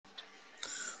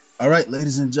All right,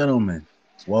 ladies and gentlemen,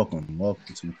 welcome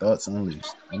to Thoughts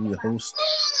Unleashed. I'm your host,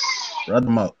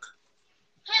 Brother Muck.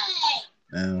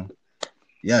 Now,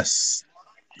 yes,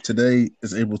 today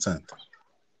is April 10th.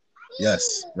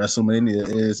 Yes, Wrestlemania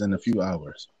is in a few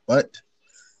hours, but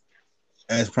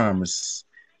as promised,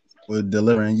 we're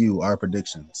delivering you our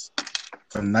predictions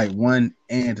for night one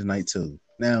and night two.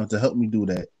 Now, to help me do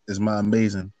that is my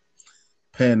amazing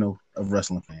panel of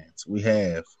wrestling fans. We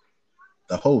have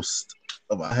the host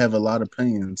of I Have a Lot of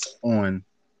Opinions on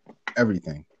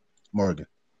Everything, Morgan.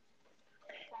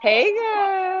 Hey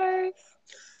guys.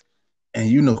 And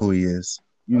you know who he is.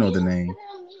 You know the name.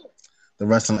 The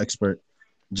wrestling expert,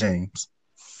 James.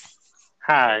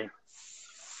 Hi.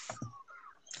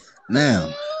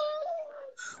 Now,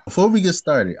 before we get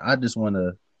started, I just want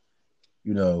to,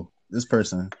 this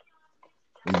person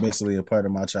is basically a part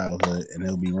of my childhood, and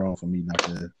it'll be wrong for me not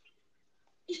to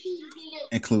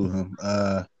include him.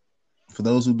 For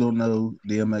those who don't know,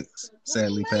 DMX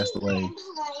sadly passed away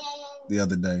the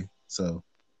other day. So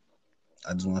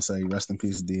I just want to say rest in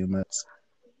peace, DMX.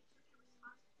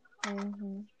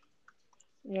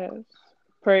 Yes.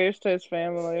 Prayers to his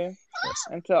family Yes.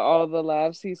 and to all the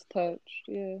lives he's touched.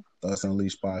 Yeah. Thoughts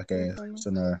Unleashed podcast.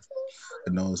 Send our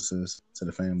condolences to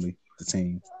the family, the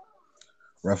team.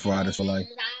 Rough Riders for life.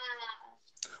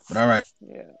 But all right.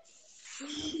 Yeah.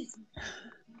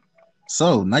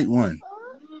 So, night one.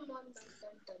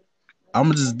 I'm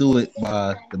going to just do it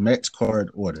by the match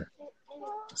card order.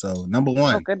 So, number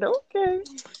one. Okay.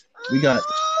 We got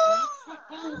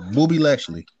Bobby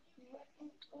Lashley.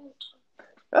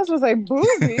 That's what I say,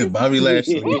 booby. Bobby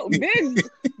Lashley. Oh, big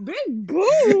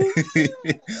boo.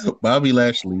 Bobby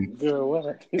Lashley. Girl,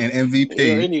 what? And MVP.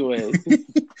 Anyway.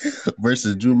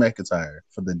 Versus Drew McIntyre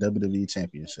for the WWE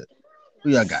Championship. Who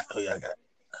y'all got?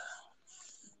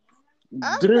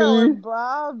 I'm Drew. going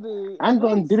Bobby. I'm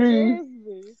going Drew.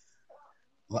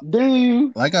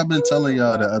 Drew. Like I've been telling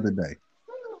y'all the other day,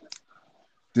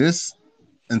 this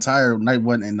entire night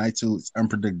one and night two is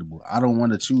unpredictable. I don't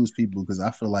want to choose people because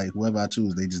I feel like whoever I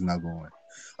choose, they just not going.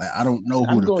 Like I don't know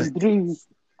who to pick. Drew.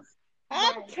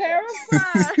 I'm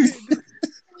terrified.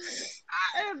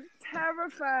 I am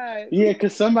terrified. Yeah,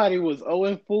 because somebody was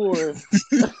 0-4.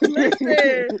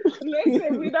 Listen,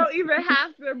 we don't even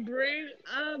have to bring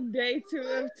up day two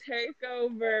of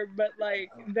TakeOver, but like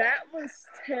that was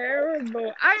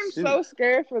terrible. I am so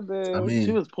scared for this. I mean,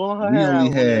 she was pulling her hair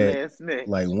out had neck.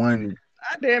 Like one.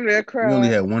 I damn near cried. We only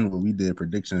had one where we did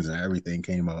predictions and everything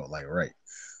came out like right.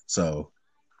 So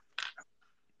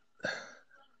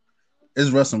it's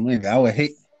WrestleMania. I would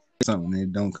hate something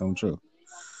that don't come true.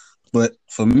 But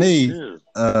for me, man,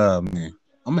 I'm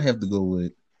gonna have to go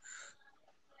with.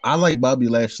 I like Bobby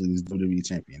Lashley as WWE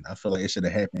champion. I feel like it should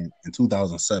have happened in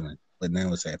 2007, but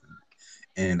now it's happening.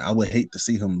 And I would hate to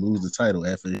see him lose the title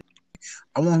after.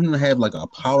 I want him to have like a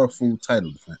powerful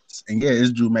title defense. And yeah,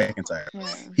 it's Drew McIntyre.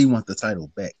 He wants the title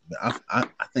back, but I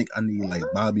think I need like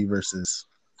Bobby versus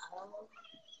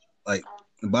I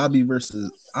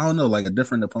don't know, like a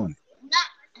different opponent.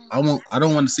 I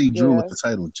don't want to see Drew with the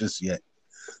title just yet.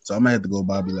 So I'm gonna have to go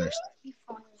Bobby Lashley.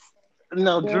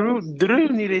 No, Drew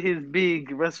needed his big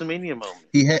WrestleMania moment.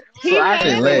 He had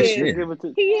it last year.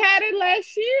 He had it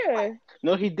last year.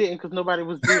 No, he didn't because nobody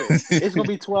was there. It's gonna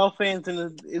be 12 fans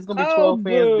it's gonna be 12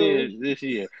 fans there this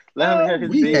year. Let him have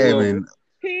his big moment.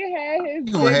 He had his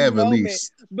big gonna have moment, at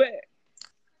least, but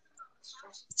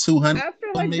 200. I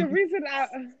feel like maybe? The reason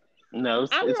no,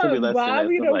 it's gonna be less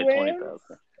Bobby than that. To Like win.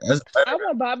 20,000. I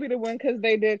want Bobby to win because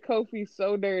they did Kofi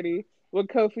so dirty with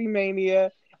Kofi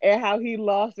Mania and how he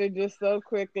lost it just so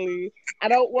quickly. I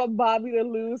don't want Bobby to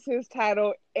lose his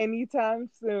title anytime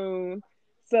soon.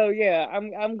 So yeah,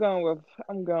 I'm going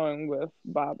with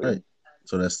Bobby. Right.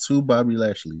 So that's 2 Bobby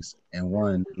Lashleys and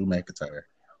 1 Drew McIntyre.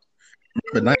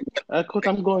 Of course,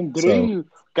 I'm going Drew.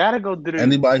 Gotta go Drew.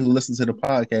 Anybody who listens to the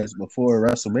podcast before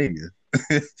WrestleMania,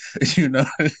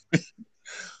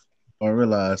 or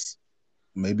realize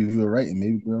maybe we were right and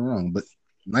maybe we were wrong. But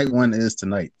night one is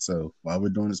tonight. So while we're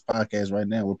doing this podcast right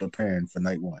now, we're preparing for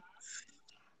night one.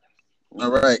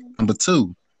 All right. Number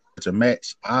 2, it's a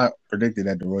match I predicted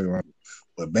at the Royal Rumble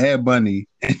with Bad Bunny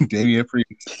and Damian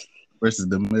Priest versus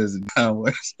The Miz and John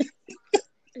West.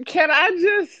 Can I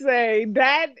just say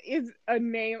that is a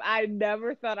name I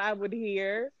never thought I would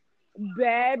hear.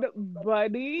 Bad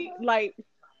Bunny, like,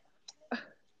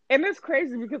 and it's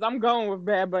crazy because I'm going with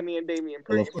Bad Bunny and Damian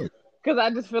Priest because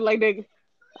I just feel like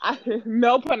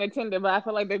no pun intended, but I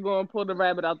feel like they're going to pull the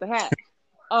rabbit out the hat.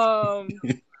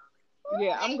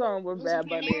 Yeah, I'm going with Bad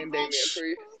Bunny and Damian Priest.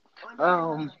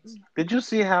 Did you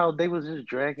see how they was just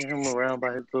dragging him around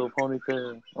by his little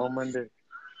ponytail on Monday?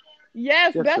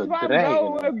 Yes, Just that's a why I'm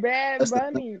going dragon. with Bad That's the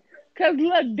thing. Bunny. Cause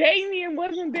look, Damien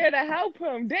wasn't there to help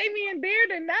him. Damien there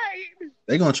tonight.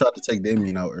 They're gonna try to take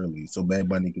Damien out early so Bad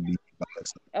Bunny can be by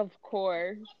himself. Of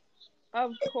course.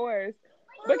 Of course.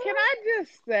 But can I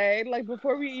just say, like,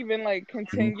 before we even like Mhm.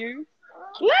 continue,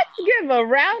 let's give a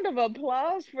round of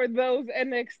applause for those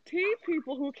NXT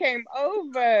people who came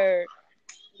over.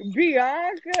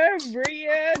 Bianca,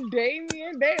 Bria,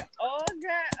 Damien, they all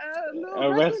got a little A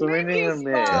WrestleMania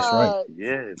WrestleMania That's man. right. spot.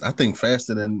 Yes. I think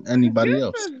faster than Good anybody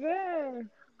else. for them.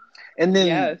 And then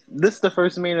Yes. this is the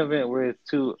first main event where it's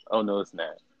two. Oh no, it's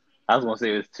not. I was gonna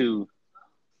say it's two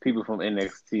people from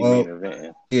NXT main Well,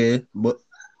 event. yeah, but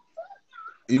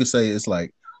you could say it's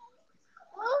like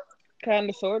Kind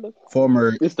of, sort of.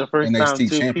 former It's the first time NXT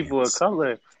two people of champions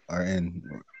color. are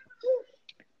in.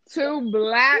 Two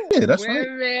black Yeah, that's right.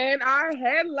 women are Two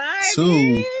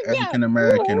headlining. African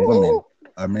American women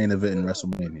are main event in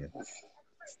WrestleMania.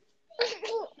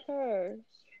 Purr.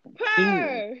 Two.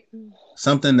 Purr.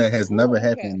 Something that has never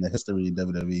happened Okay. in the history of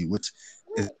WWE, which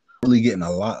is really getting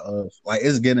a lot of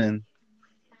it's getting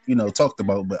talked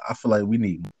about, but I feel like we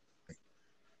need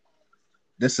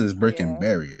this is breaking Yeah.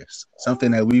 barriers.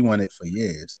 Something that we wanted for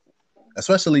years,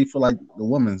 especially for like the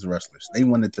women's wrestlers. They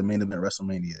wanted to main event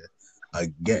WrestleMania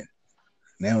again.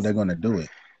 Now they're gonna do it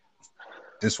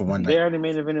just for one They night. already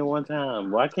main evented one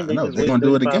time. Why can't I they know just they're wait gonna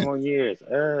do it 35 again. more years?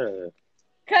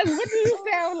 Cause what do you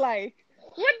sound like?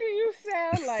 What do you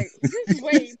sound like? Just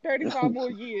wait 35 more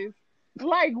years.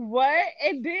 Like what?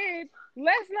 It did.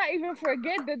 Let's not even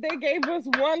forget that they gave us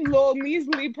one little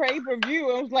measly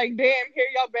pay-per-view and was like, damn, here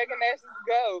y'all begging asses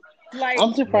go. Like,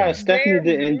 I'm surprised Right. Stephanie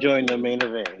they're didn't join the rude. main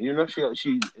event. You know, Well, she was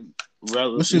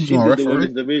she gonna did the referee.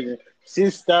 women's division. She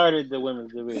started the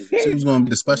women's division. She was gonna be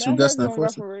the special Not her guest going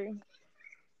enforcer. referee.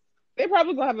 They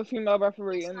probably gonna have a female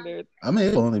referee in there. I mean,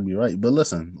 it'll only be right. But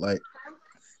listen, They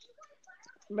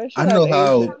I should have know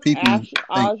how Asia. people think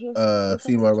Aja or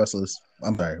female something. wrestlers,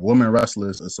 I'm sorry, women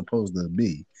wrestlers are supposed to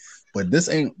be. But this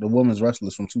ain't the women's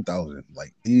wrestlers from 2000.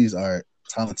 Like, these are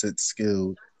talented,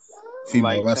 skilled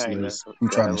female Like China wrestlers who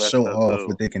trying that to show wrestled off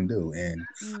what too. they can do. And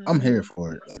I'm here Hmm.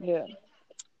 for it. Yeah.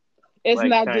 It's Like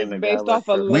not just China got based off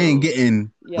of wrestled We ain't looks. too.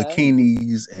 getting Yes.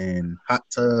 bikinis and hot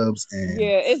tubs and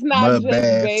Yeah, it's not mud just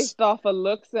baths, based off of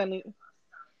looks and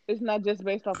it's not just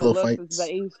based off of pillow looks, it's fights.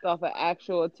 based off of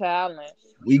actual talent.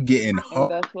 We getting And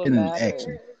hard that's what in matters.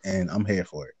 action. And I'm here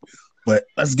for it. But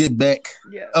let's get back.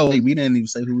 Yes. Oh, wait, we didn't even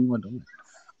say who we want to win.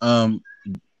 Um,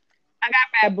 I got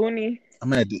Bad Bunny.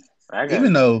 I'm at the, I got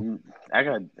even though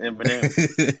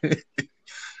Eminem.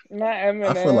 Not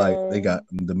I feel like Eminem.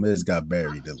 the Miz got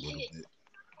buried a little bit.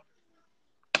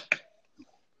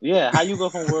 Yeah, how you go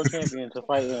from world champion to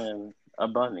fighting a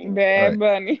bunny? Bad Right.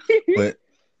 Bunny. But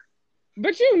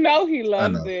But you know he I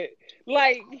loves know. it.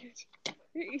 Like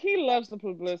he loves the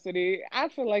publicity. I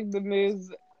feel like the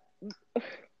Miz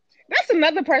that's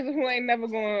another person who ain't never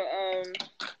gonna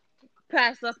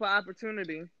pass up an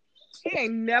opportunity. He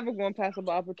ain't never gonna pass up an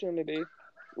opportunity.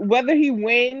 Whether he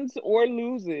wins or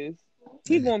loses,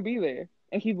 he Yeah. gonna be there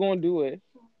and he gonna do it.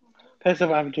 Pass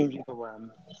up opportunity for what?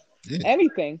 Yeah.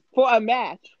 Anything for a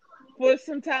match, for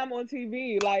some time on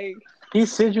TV. Like He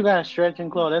said you gotta stretch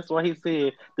and claw. That's why he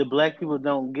said the black people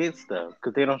don't get stuff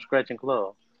because they don't stretch and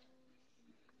claw.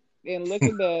 and look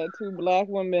at that, two black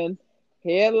women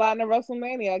headlining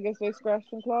WrestleMania. I guess they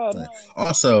scratched and clawed. But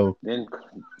also, Then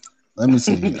let me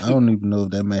see. I don't even know if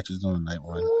that match is on night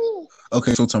one.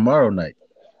 Okay, so tomorrow night,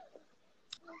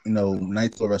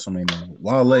 night two of WrestleMania,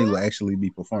 Wale will actually be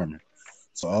performing.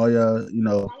 So all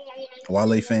y'all,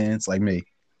 Wale fans like me,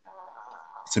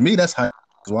 to me that's how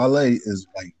Wale is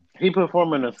like. he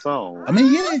performing a song. I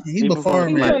mean, yeah, he He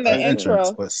performing He's performing doing like the an singing. entrance,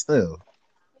 intro. but still,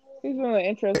 He's doing the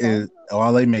intro song. is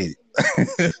Wale made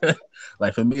it.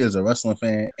 Like for me as a wrestling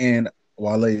fan, and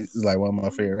Wale is like one of my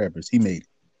favorite rappers. He made it,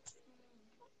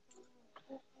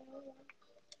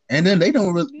 and then they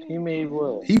don't really. He made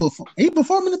what? He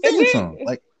performing the And theme song. then,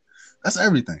 Like that's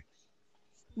everything.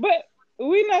 but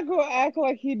we not gonna act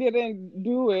like he didn't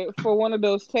do it for one of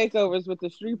those takeovers with the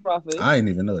Street Profits. I didn't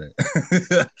even know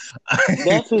that.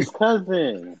 That's his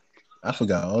cousin. I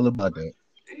forgot all about that.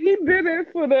 He did it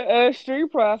for the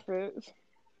Street Profits.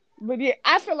 But yeah,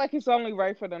 I feel like it's only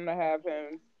right for them to have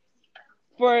him.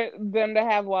 For them to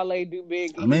have Wale do I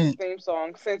Biggie's mean, theme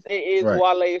song since it is right.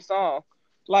 Wale's song.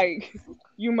 Like,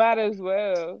 you might as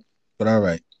well. But all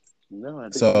right. No, I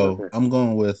think So I'm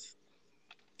going with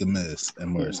The Miz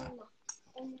and Morrison.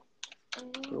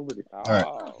 All right.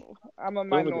 Oh, I'm a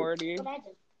minority.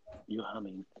 You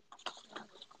humming.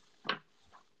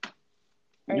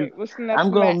 Hey, what's the next I'm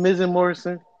match? going Miz and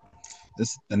Morrison.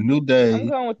 This the New I'm Day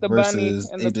going with the bunny versus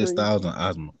and the AJ three. Styles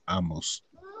and Amos.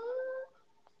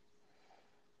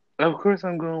 Of course,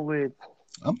 I'm going with.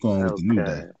 I'm going with the New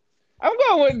Day. I'm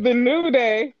going with the New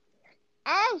Day.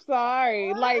 I'm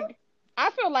sorry. Like, I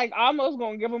feel like almost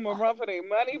gonna give them a run for their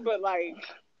money, but like,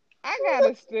 I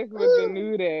gotta stick with the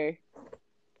New Day.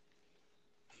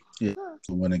 Yeah,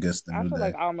 to win against the I New feel Day.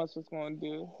 like almost was gonna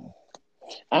do.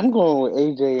 I'm going with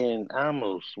AJ and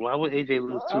Amos. Why would AJ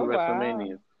lose to WrestleMania?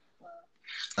 Wow.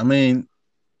 I mean,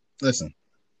 listen.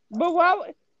 But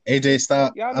why? AJ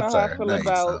Styles. Y'all I'm know how I sorry, feel not AJ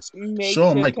about Styles.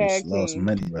 Shawn makeshift Michaels tag lost teams.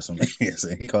 many WrestleManias,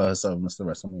 and he called himself Mr.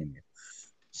 WrestleMania.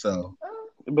 So,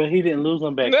 but he didn't lose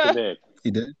them back to back.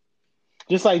 He did.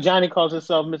 Just like Johnny calls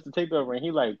himself Mr. Takeover, and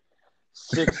he like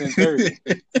 6-30.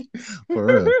 For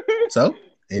real. So,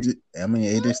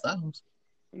 AJ Styles.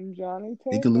 Johnny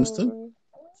Takeover. He could lose too.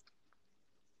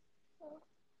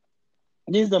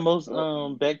 These the most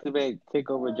back-to-back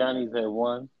takeover Johnny's had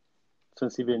won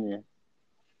since he been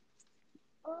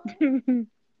here.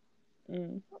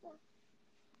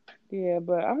 Yeah,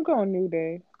 but I'm going New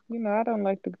Day. You know, I don't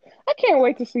like the. I can't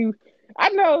wait to see. I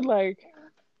know, like,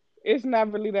 it's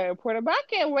not really that important, but I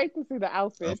can't wait to see the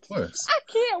outfits. Of course. I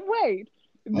can't wait.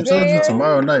 I told you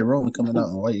tomorrow night, Roman coming out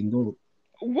in white and gold.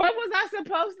 What was I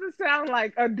supposed to sound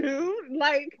like? A dude?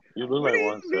 Like, you look what like do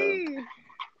one you mean?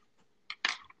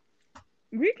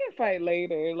 We can fight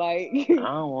later. Like, I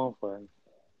don't want to fight.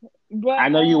 But I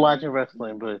know you watching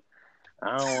wrestling, but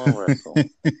I don't want to wrestle.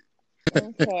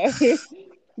 Okay.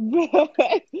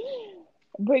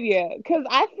 But yeah, because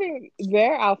I think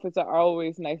their outfits are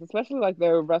always nice, especially like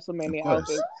their WrestleMania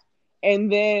outfits. And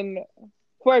then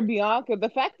for Bianca, the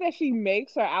fact that she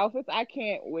makes her outfits, I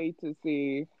can't wait to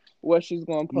see what she's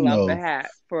going to pull out the hat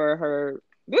for her.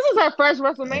 This is her first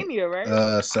WrestleMania,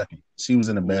 right? Second. She was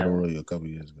in a Battle Royal a couple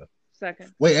years ago.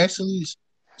 Second. Wait, actually,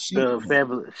 she was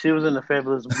in the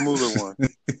Fabulous Moolah one.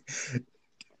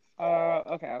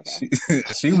 Okay.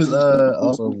 She was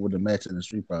also with a match in the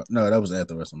Street Prop. No, that was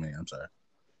after WrestleMania. I'm sorry.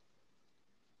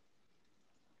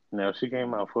 No, she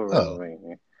came out for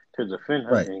WrestleMania to defend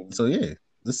her name. So yeah,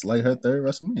 this is like her third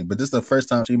WrestleMania, but this is the first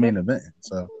time she main event,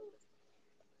 so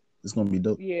it's gonna be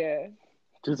dope. Yeah.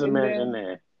 Just imagine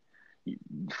that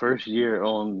first year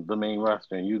on the main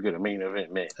roster and you get a main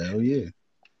event match. Hell yeah.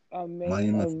 A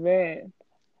main event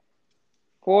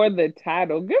for the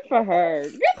title. Good for her.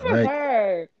 Good for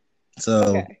her.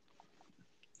 So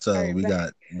we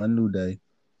got one New Day,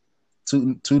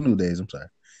 two New Days. I'm sorry,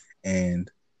 and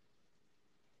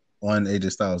one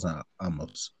AJ Styles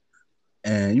almost.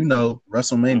 And you know,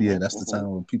 WrestleMania, that's the time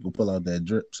when people pull out that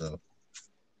drip. So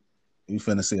we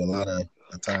finna see a lot of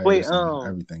attires and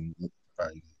everything.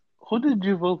 Probably. Who did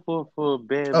you vote for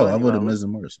Bad Bunny? Oh, I voted Miz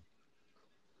and Morrison.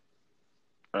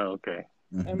 Oh, okay.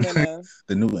 Eminem.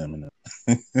 The new Eminem.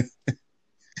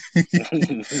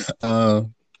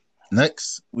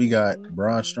 Next, we got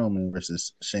Braun Strowman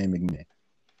versus Shane McMahon.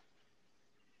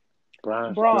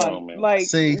 Braun Strowman. Like,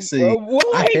 see,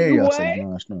 I hear y'all say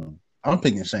Braun Strowman. I'm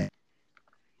picking Shane.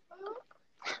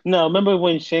 No, remember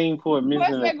when Shane fought Miz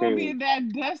in the cage? Gonna be cage? in that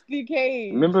dusty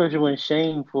cage. Remember when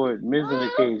Shane fought Miz in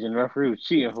the cage and the referee was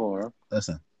cheating for him?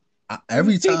 Listen,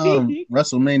 every time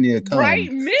WrestleMania comes,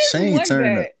 Shane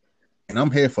turned up. And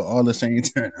I'm here for all the Shane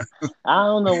Turner. I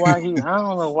don't know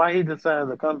why he decided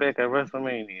to come back at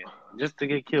WrestleMania just to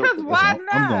get killed. Why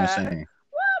not? I'm going Shane.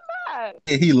 Why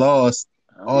not? He lost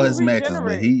all his matches,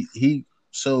 but he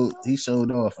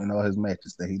showed off in all his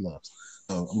matches that he lost.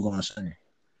 So I'm going Shane.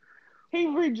 He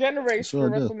regenerates for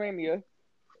WrestleMania.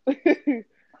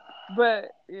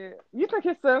 But yeah, you think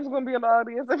his son's going to be in the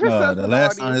audience? If his son's the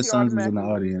last time his son was in the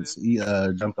audience, he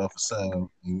jumped off a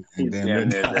cell and then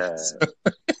died.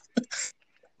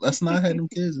 Let's not have them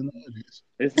kids in the audience.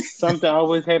 It's something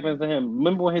always happens to him.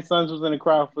 Remember when his sons was in the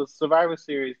crowd for Survivor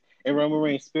Series and Roman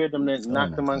Reigns speared them and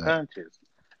knocked them unconscious?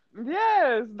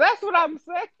 Yes, that's what I'm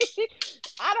saying.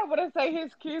 I don't want to say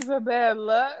his kids are bad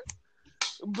luck,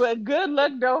 but good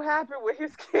luck don't happen with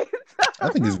his kids. I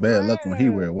think it's bad luck when he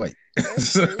wear white.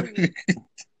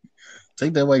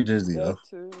 Take that white jersey off.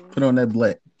 Put on that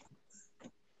black.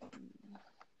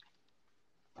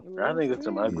 I think it's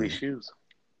some ugly shoes.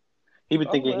 He been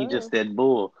thinking he just that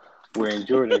bull wearing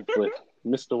Jordan with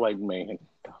Mr. White Man.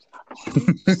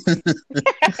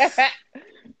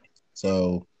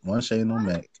 So, one Shane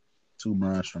O'Mac, two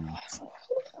Braun Strowman.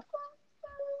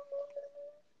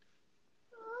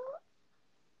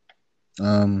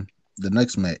 The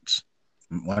next match,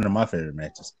 one of my favorite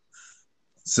matches,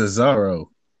 Cesaro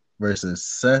versus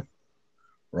Seth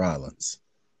Rollins.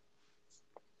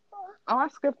 Oh, I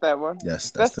skipped that one.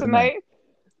 Yes, that's tonight.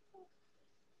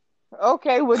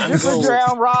 Okay, with Jibber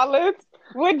Drown Rollins.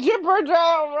 With Jipper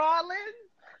John Rollins?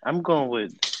 I'm going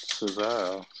with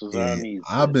Cesaro. Cesaro needs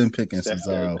I've been picking Seth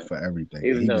Cesaro doesn't. for everything.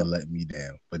 Even He though been letting me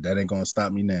down, but that ain't gonna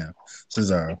stop me now.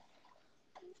 Cesaro.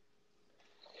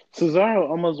 Cesaro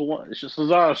almost won.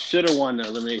 Cesaro should have won the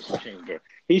Elimination Chamber.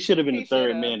 He should have been the third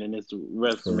should've. man in this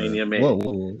WrestleMania Whoa, match.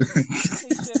 whoa.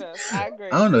 He should have. I agree.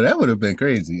 I don't know. That would have been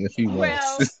crazy if he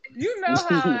Well, was. you know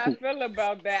how I feel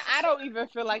about that. I don't even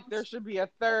feel like there should be a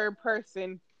third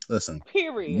person. Listen,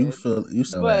 you Period.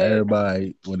 sound like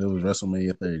everybody when it was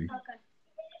WrestleMania 30.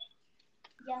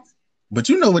 But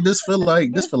you know what this feel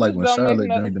like? This feel like when Charlotte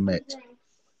joined the match.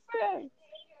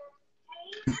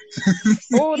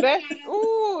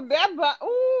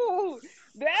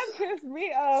 That pissed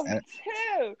me off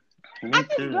too.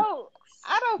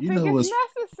 I don't think it's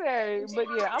necessary. But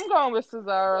yeah, I'm going with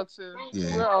Cesaro too.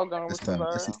 Yeah, we're all going with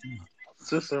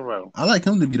Cesaro. I like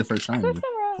him to be the first challenger.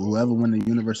 Whoever win the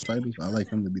Universal title, I like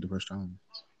him to be the first challenger.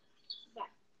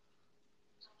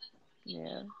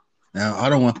 Yeah. Now I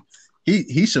don't want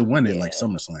he should win it like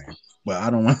SummerSlam, but I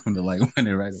don't want him to like win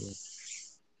it right away.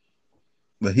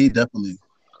 But he definitely.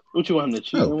 What you want him to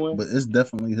cheat and win? But it's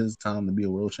definitely his time to be a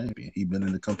world champion. He's been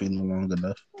in the company long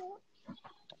enough.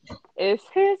 It's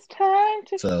his time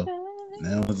to shine.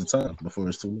 Now is the time before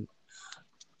it's too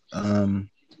late.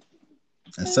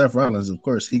 And Seth Rollins, of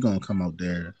course, he gonna come out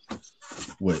there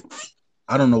with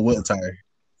I don't know what attire.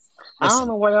 I don't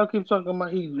know why y'all keep talking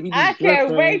about he I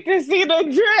can't wait to see the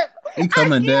drip. He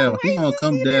coming down. He gonna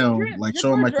come down like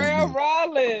Shawn Michaels did.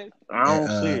 Rollins. I don't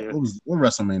see it. What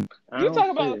WrestleMania? You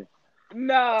talking about?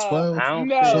 No, 12?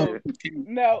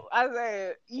 no. I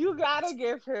said you gotta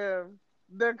give him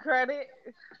the credit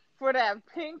for that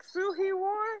pink suit he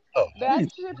wore.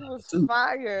 That shit was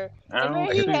fire. And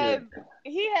then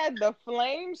he had the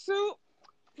flame suit.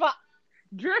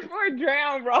 Drip or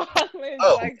drown Rollins.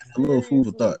 Like a little food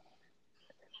for thought.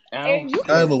 And you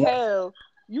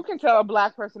can tell a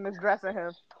black person is dressing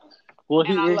him. Well,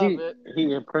 he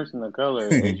a person of color,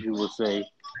 as you would say,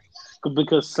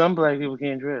 because some black people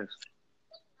can't dress.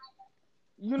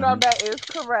 You know that is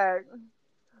correct,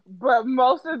 but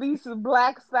most of these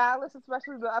black stylists,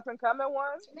 especially the up and coming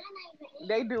ones,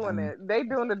 they doing it. They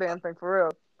doing the damn thing for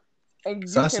real, and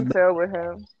you can tell with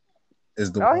him.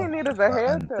 All he needs is a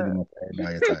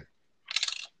haircut.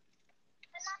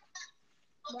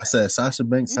 I said Sasha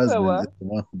Banks' husband is the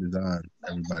one who designed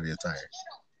everybody attire.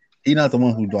 He's not the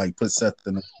one who like put Seth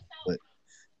in it, but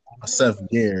Seth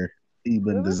Gear, he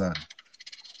been designed.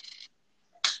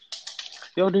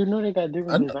 Yo, do you know they got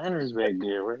different designers back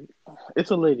there, right?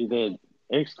 It's a lady that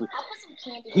actually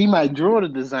he might draw the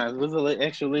designs. There's an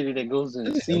extra lady that goes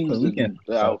and seams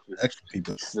the outfit. Extra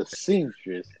people. It's the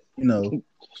seamstress. You know.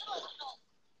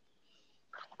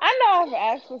 I know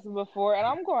I've asked this before, and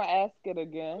I'm going to ask it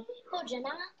again.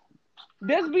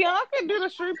 Does Bianca do the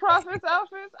Street Profits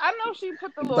outfits? I know she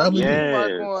put the little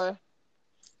mark on.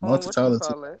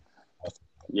 Multi-talented.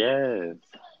 Yes.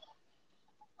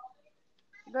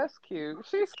 That's cute.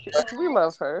 She's cute. We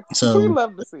love her. So, we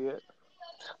love to see it.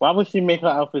 Why would she make her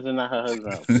outfits and not her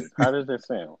husband's outfits? How does that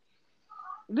sound?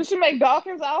 Did she make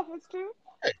Dawkins outfits too?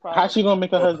 Probably. How's she gonna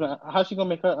make her husband? How's she gonna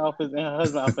make her outfits and her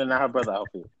husband's outfit and not her brother's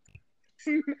outfit?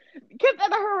 Get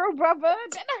that her real brother.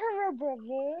 That her real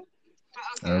brother.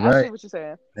 Okay, all right. I see what you're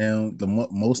saying. Now the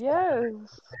most. Yes.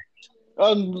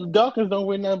 Dawkins don't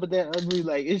wear nothing but that ugly.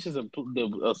 Like it's just a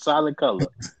solid color.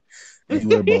 He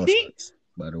wear ball shorts,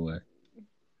 by the way.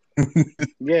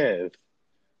 Yes,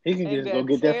 he can just go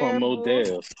get that from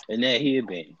Modell and that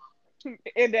headband.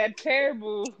 And that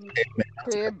terrible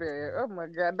headband. Oh my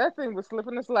god, that thing was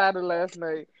slipping and sliding last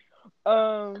night.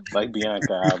 Like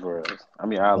Bianca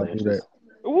eyelashes.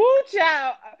 Woo,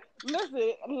 child.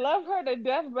 Listen, love her to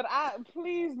death, but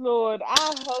please, Lord,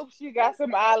 I hope she got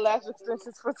some eyelash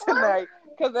extensions for tonight.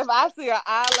 Because if I see an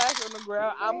eyelash on the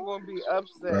ground, I'm gonna be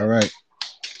upset. All right.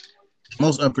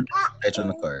 Most unpredictable match on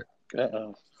the card.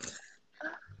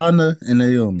 Anna and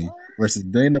Naomi versus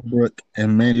Dana Brooke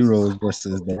and Mandy Rose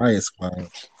versus the Riot Squad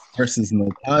versus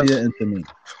Natalya and Tamina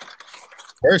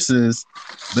versus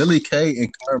Billie Kay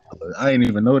and Carmella. I didn't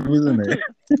even know it was in there.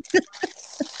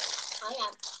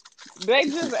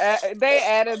 They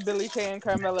added Billie Kay and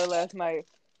Carmella last night,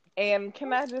 and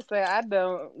can I just say I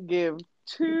don't give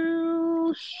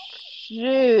two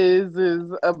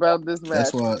shizzes about this match.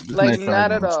 That's why like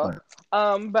not at all.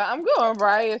 But I'm going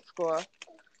Riot Squad.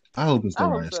 I hope it's the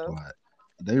Riot Squad.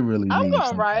 They really. I'm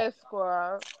going Riot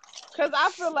Squad because I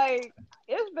feel like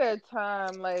it's their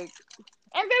time. Like,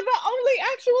 and they're the only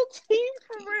actual team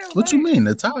for real. What you mean,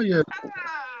 Natalya?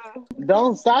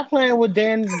 Don't stop playing with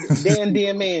Dan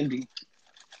Diamandi.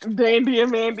 Dandy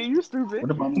and Mandy, you stupid.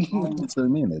 What about Nicole and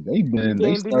Tamina? They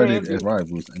Dandy started Mandy. as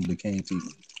rivals and became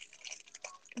teammates.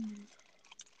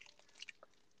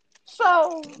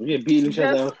 So We get beating each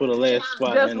other up for the last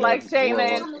spot just in like the world.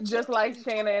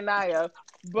 Shayna and Nia. Are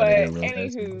they But a real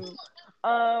anywho,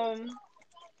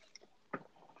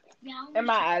 in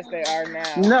my eyes they are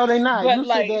now. No, they not. But You said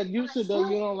like, that. You said that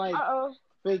you don't like uh-oh.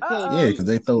 fake tag Yeah, Uh-oh. because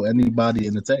they teams. throw anybody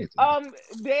in the tag team.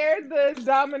 They're the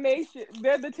domination.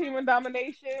 They're the team of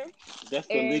domination, That's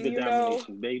the league and of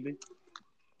domination, baby.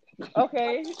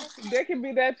 okay, there can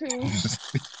be that too.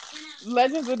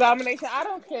 Legends of domination. I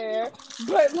don't care,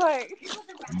 but like,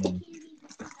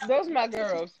 those are my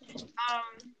girls.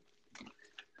 Um,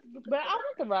 but I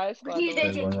want the Riot Squad to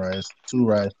There's win. one rise, two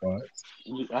rise spots.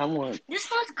 I want.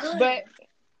 But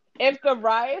if the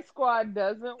Riot Squad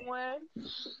doesn't win,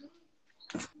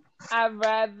 I'd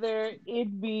rather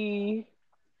it be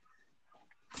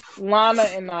Lana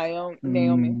and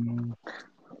Naomi.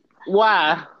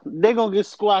 Why? They gonna get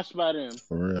squashed by them.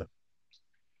 For real.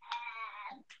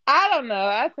 I don't know.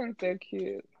 I think they're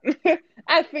cute.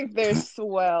 I think they're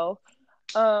swell.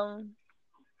 Yeah.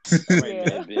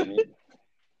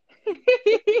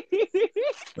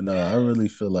 But no, I really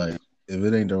feel like if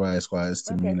it ain't the Riot Squad, it's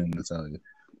Tamina Okay. and Natalia.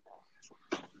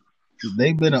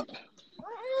 They've been up.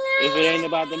 If it ain't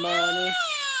about the money.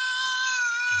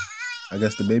 I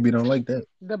guess the baby don't like that.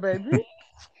 The baby?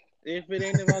 If it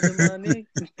ain't about the money.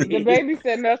 The baby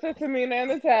said no to Tamina and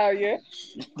Natalia.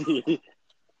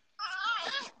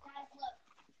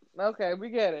 Okay, we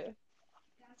get it.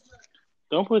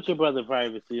 Don't put your brother's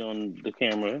privacy on the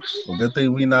camera. Well, good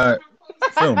thing we not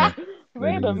filming.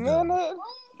 Wait a minute.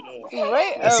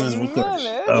 Wait This a is recording.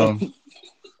 minute.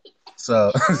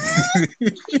 So,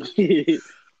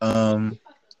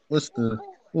 what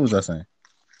was I saying?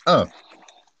 Oh,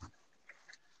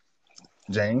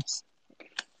 James.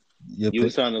 You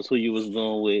was telling us who you was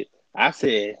going with. I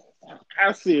said,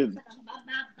 okay.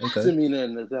 Tamina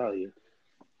and Natalia.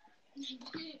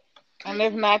 And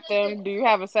if not them, do you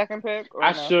have a second pick? Or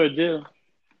I no? sure do.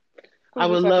 Who's I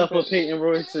would love for pick? Peyton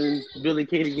Royce and Billy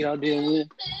Kay to get out there and win.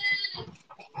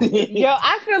 Yo,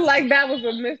 I feel like that was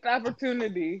a missed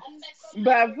opportunity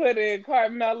by putting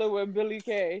Carmella with Billy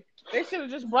Kay. They should have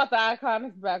just brought the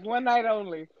Iconics back. One night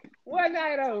only. One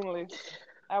night only.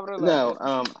 I would have loved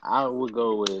it. I would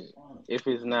go with, if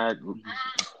it's not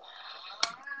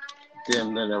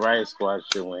them, then the Riot Squad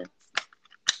should win.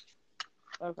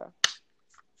 Okay.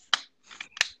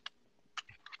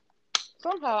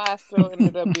 Somehow I still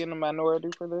ended up being a minority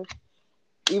for this.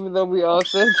 Even though we all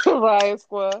said the Riot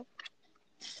Squad.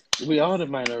 We are the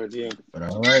minority. But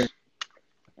all right.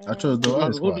 I chose the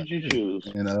Riot Squad. Who did you choose?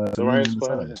 And, the Riot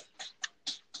Squad.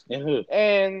 And who?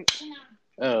 And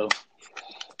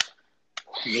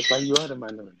looks like you are the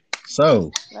minority.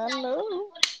 So I know.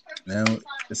 Now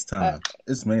it's time.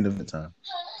 It's main event time.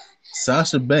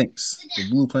 Sasha Banks, the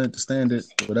Blue Planet, the Standard,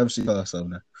 whatever she calls herself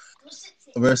now,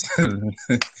 versus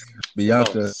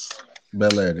Bianca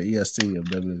Belair, the EST of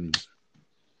WWE.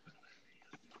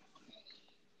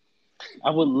 I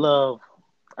would love.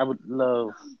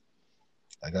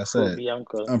 Like I said,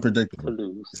 Bianca unpredictable. to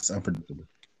lose. It's unpredictable.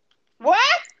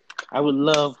 What? I would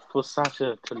love for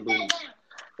Sasha to lose.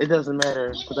 It doesn't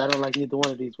matter because I don't like either one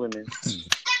of these women.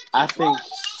 I think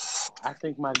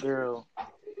my girl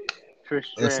Trish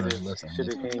Stratus should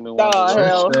have came and won.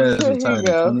 Trish Stratus retired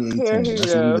in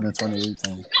 2018. That's what we did in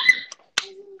 2018.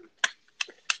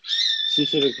 She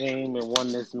should have came and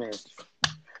won this match.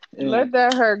 And let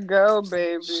that her go,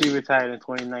 baby. She retired in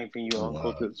 2019. You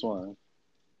Uncle to the Swan.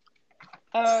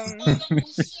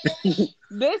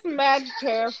 This match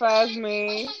terrifies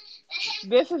me.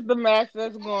 This is the match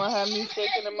that's going to have me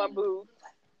shaking in my boots.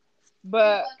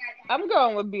 But I'm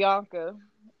going with Bianca.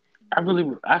 I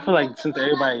feel like since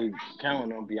everybody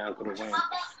counting on Bianca to win,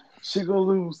 she gonna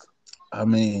lose. I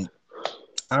mean,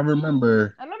 I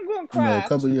remember, and I'm gonna cry. A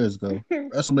couple of years ago,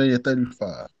 WrestleMania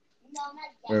 35,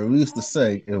 where we used to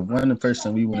say if one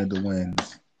person we wanted to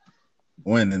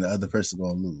win, and the other person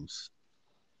gonna lose.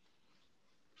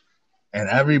 And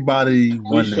everybody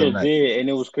won their night. Did, and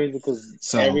it was crazy because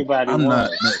everybody I'm won.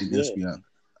 not against Bianca.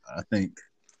 I think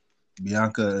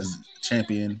Bianca as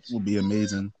champion will be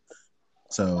amazing.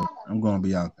 So I'm going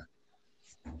Bianca.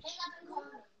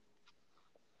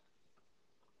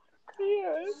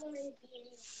 Yes.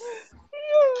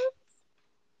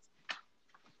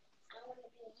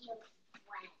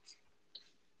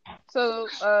 So,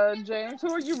 James,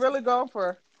 who are you really going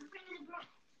for?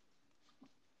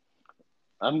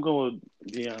 I'm going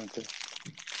with Bianca.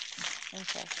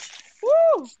 Okay.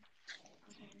 Woo!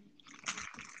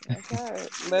 Okay.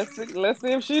 Let's see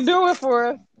if she do it for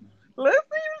us. Let's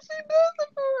see if she does it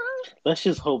for Let's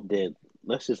just hope that.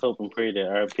 Let's just hope and pray that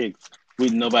our picks,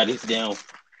 nobody's down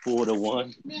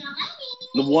 4-1.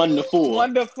 The 1-4.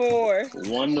 1-4.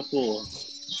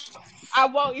 1-4. I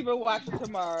won't even watch it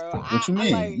tomorrow. What you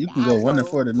mean? You can I go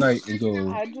 1-4 won't. tonight and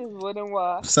go I just wouldn't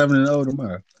watch. 7-0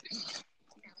 tomorrow.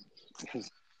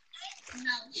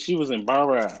 She was in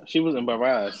Barra. She was in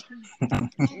Barras.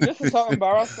 This is so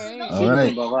embarrassing. All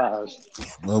right. Barras.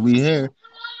 Well, we here.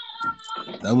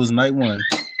 That was night one,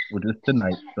 which is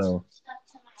tonight. So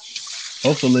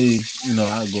hopefully,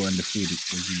 I'll go undefeated.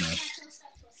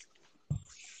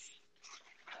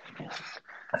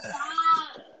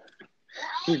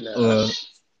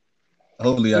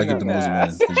 Hopefully, I get the most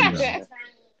wins because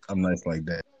I'm nice like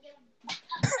that.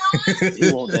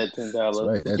 You want that $10? That's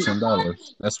right, that $10.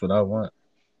 That's what I want.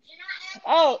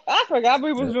 Oh, I forgot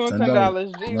we was doing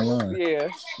 $10. Yeah.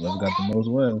 Whoever got the most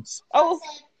wins. Oh,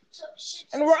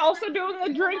 and we're also doing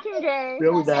a drinking game.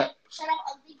 Yeah, we got.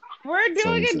 We're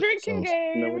doing a drinking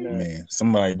game. No, we're not. Man,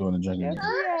 somebody doing a drinking game.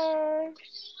 We are.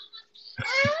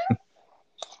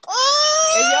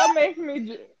 And y'all make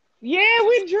me. Yeah,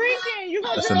 we drinking. You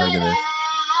gonna drink?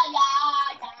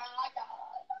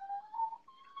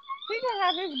 He gonna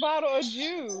have his bottle of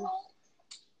juice.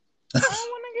 I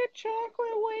want to get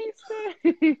chocolate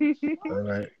wasted. All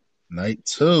right, night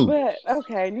two. But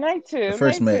okay, night two. The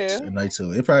first match, night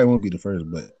two. It probably won't be the first,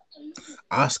 but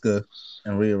Asuka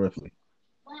and Rhea Ripley.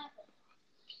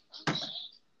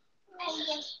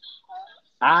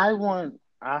 I want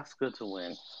Asuka to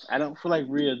win. I don't feel like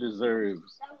Rhea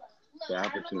deserves the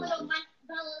opportunity.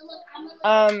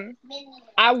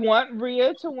 I want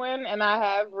Rhea to win, and I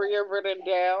have Rhea written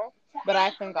down, but I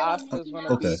think Asuka's going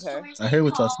to beat her. I hear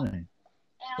what y'all saying,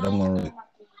 but I'm going to.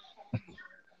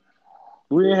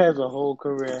 Rhea has a whole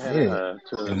career ahead of her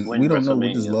to win. We don't know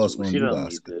what this loss going to do to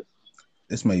Asuka.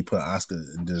 This may put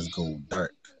Asuka and just go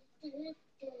dark.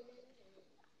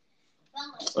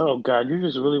 Oh God, you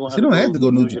just really want. She don't have to go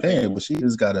New Japan, but she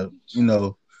just gotta,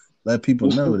 let people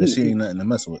know that she ain't nothing to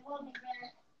mess with.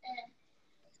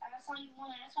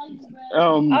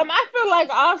 I feel like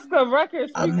Asuka record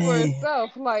speaks for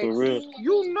itself. Like, for real.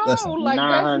 Like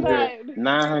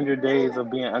 900 days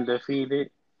of being undefeated.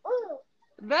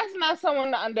 That's not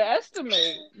someone to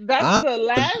underestimate. That's the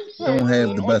last person don't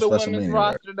have the best on the women's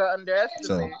roster to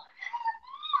underestimate.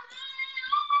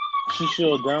 She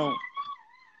sure don't.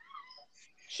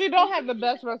 She don't have the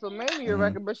best WrestleMania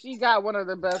record, but she got one of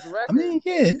the best records. I mean,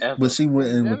 yeah, but she went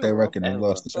in with that record and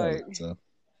lost the Charlotte. So.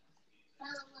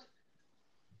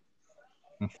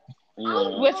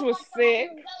 Yeah. Which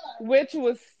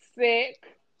was sick.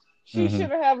 She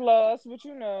should have lost,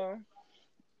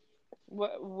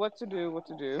 but what to do.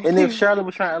 And if Charlotte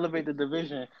was trying to elevate the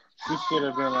division, she should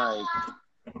have been like.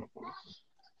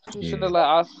 She should have let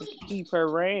Asuka keep her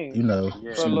reign.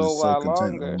 For a little while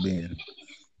longer. Being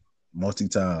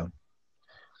multi-time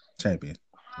champion.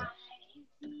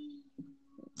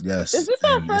 Yes. Is this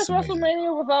our first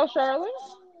WrestleMania without Charlotte?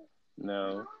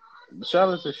 No.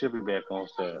 Charlotte should be back on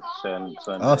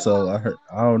Sunday. Also,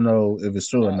 I don't know if it's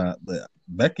true or not, but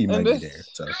Becky might be there.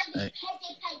 So, hey.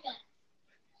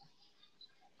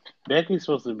 Becky's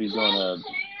supposed to be doing a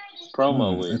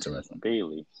promo with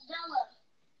Bayley.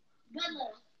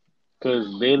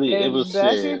 Because Bayley, it was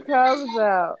said. Comes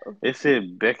out. It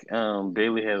said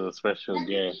Bayley has a special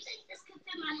guest,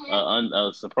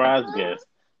 a surprise guest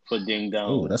for Ding Dong.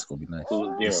 Oh, that's gonna be nice.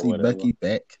 To see Becky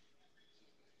back.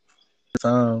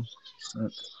 Her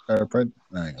pregnant.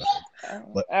 I ain't gonna say.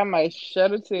 But I might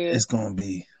shed a tear. It's gonna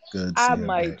be good. I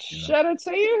might shed a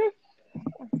tear.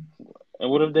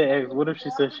 And what if they ask? What if she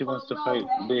says she wants to fight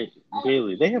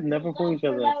Bayley? They have never fought each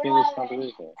other in singles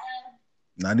competition.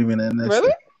 Not even in that.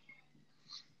 Really?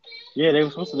 Yeah, they were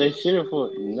supposed to. They should have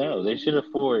fought. No, they should have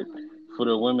fought for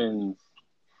the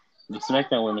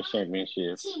SmackDown Women's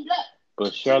Championship.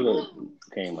 But Charlotte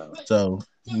came out. So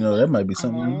that might be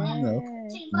something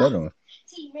bet on.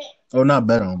 Oh, not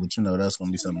bet on, but that's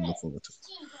gonna be something to look forward to.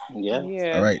 Yeah.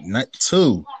 All right, night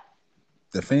two,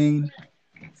 The Fiend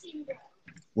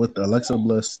with Alexa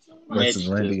Bliss versus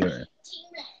Randy Orton.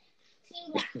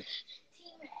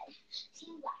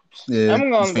 Yeah, I'm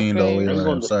going The Fiend all the way around.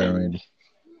 I'm sorry, Randy.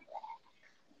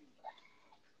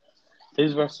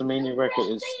 His WrestleMania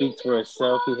record speaks for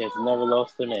itself. He has never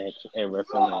lost a match at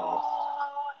WrestleMania.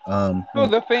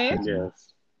 The Fiend? Yes.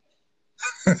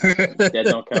 That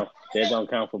don't count. That don't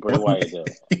count for Bray Wyatt though.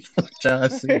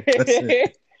 That's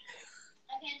it.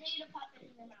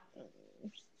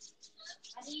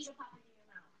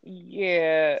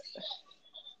 Yeah.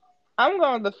 I'm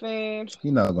going The Fiend.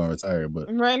 He's not gonna retire, but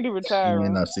Randy retiring. You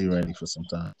may not see Randy for some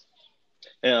time.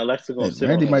 And Alexa gonna sit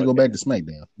Randy might go back to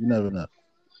SmackDown. You never know.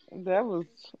 That was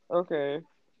okay.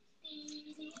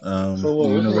 So The what?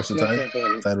 Universal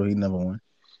What's title he never won,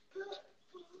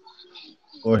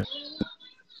 or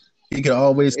he could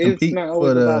always It's compete not for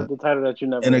always about the the title that you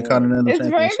never won. Intercontinental Is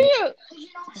Randy? Championship.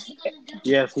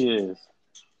 Yes, he is.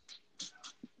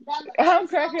 I'm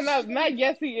cracking up. Not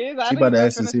yes, he is. I She didn't about to even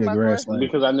ask is finish he a my Grand question. Slam?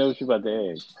 Because I know what you about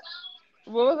to ask.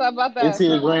 What was I about to Is ask?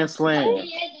 he a Grand Slam?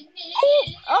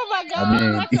 Oh my I God!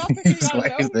 mean, Not y'all thinking it's y'all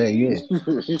like know that, yeah.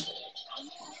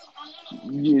 me.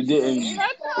 You didn't.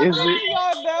 Not y'all Is thinking it?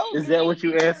 y'all know Is that me. what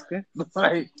you asking?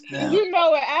 Like, Now You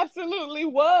know it absolutely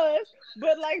was.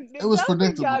 But like, it was don't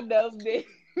think predictable. y'all know me.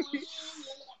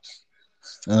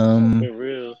 Um, for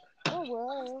real. Oh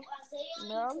well.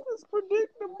 Now I'm just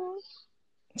predictable.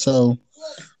 so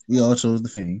we all chose the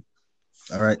Fiend.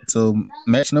 All right, so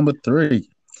match number 3,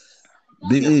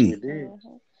 Big Yes, E we did.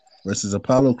 versus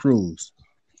Apollo Crews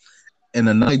in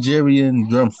a Nigerian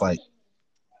drum fight.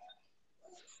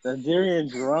 Nigerian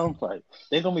drum fight.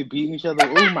 They're gonna be beating each other.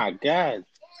 Oh my God.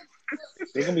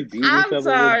 They're gonna be beating each I'm other with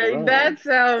sorry. drums.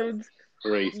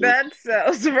 Racist. That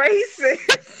sounds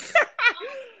racist.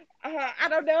 I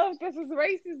don't know if this is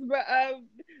racist, but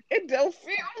it don't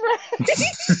feel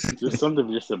right. There's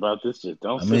something just about this just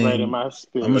don't I sit right in mean, my I'm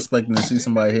spirit. expecting to see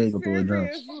somebody Like head go through a drum.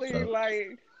 seriously, So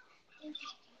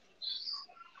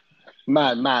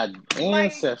My like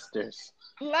ancestors.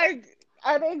 like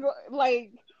are they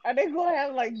are they gonna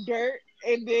have like dirt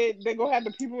and then they gonna have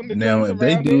the people in the now, drums if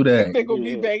they around do it that, and they gonna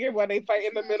be Yeah. banging while they fight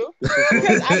in the middle? This is what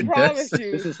Because I that's promise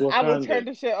you, this is I will Wakanda. turn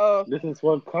the shit off. This is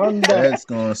Wakanda. that's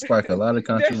gonna spark a lot of The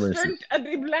controversy. strength of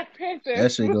the Black Panther.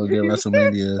 That shit gonna get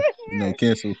WrestleMania,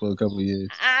 canceled for a couple of years.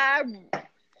 I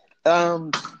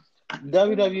Um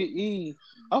WWE.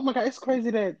 Oh my God, it's crazy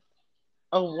that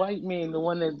a white man, the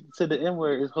one that said the N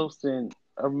word, is hosting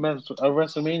a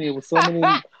WrestleMania with so many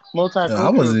I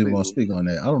multicultural wasn't even gonna people. speak on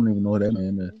that. I don't even know who that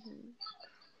man is.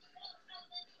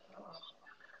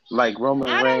 Like Roman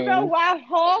I don't know Reigns, why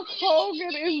Hulk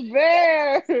Hogan is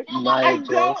there. I Nia don't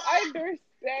Jax, understand.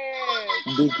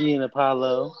 Biggie and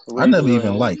Apollo, I Randy never even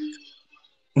Orton, liked.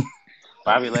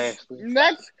 Bobby Lashley.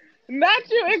 Not not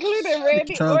you including You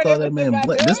Randy trying to call Orton that within man my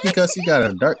black dog. just because he got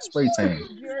a dark spray tan?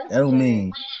 You're That don't sick.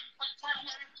 mean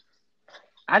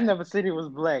I never said he was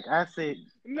black. I said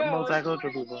No,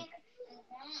 multicultural people.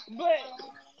 but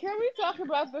can we talk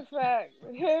about the fact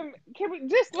him? Can we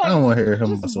just I don't like want to hear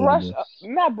him just about Soldier Boy.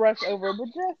 not brush over, but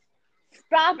just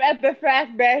stop at the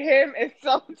fact that him and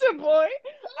Soldier Boy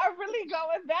are really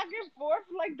going back and forth?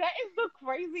 Like that is the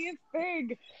craziest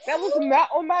thing. That was not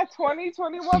on my The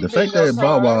 2021 fact bingo that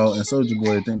Bow card. Wow and Soldier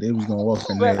Boy think they was gonna walk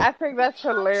in But there I think that's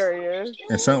hilarious.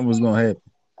 and something was gonna happen.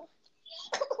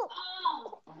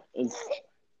 It's,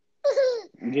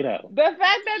 get out. The fact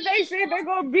that they say they're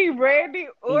gonna be Randy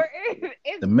Orton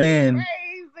is The man,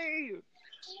 crazy.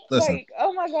 listen, Like,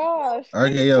 oh my gosh,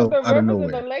 thanks for RKO the out of rivers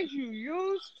and the nowhere. lakes you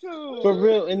used For to.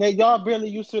 real, and y'all barely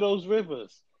used to those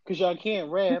rivers because y'all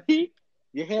can't rap.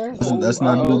 Your hair's Let's old.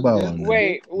 not do Uh-oh, Bow Wow this, now.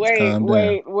 this. Let's calm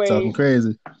down. Talking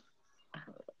crazy.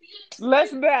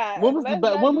 Let's not. Let's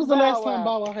not When do was the last Bow time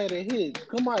Wow. Bow Wow had a hit?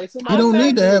 Come on, He somebody I'm don't tell not.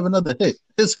 need to have me. another hit.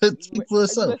 It's a speak for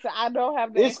itself. Listen, I don't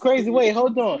have the It's answers for crazy. you. Wait, I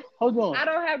don't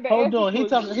have the hold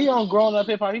answers on. for you. He on grown up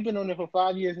hip hop. He been on there for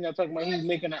 5 years now, talking about he's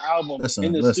making an album in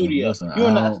Listen, the listen, studio. listen. You're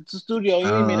in the studio. You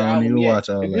ain't made I an don't need album to yet. watch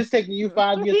all If that. it's taking you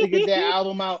 5 years to get that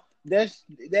album out, that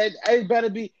it better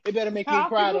be. It better make me Talk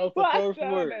cry though. The about first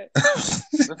word. it.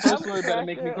 The first I'm word better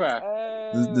make me cracking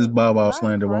cry. This up. Bow Wow Not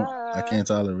slander won't. I crying. can't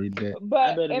tolerate that. I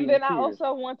But better be and in then I tears.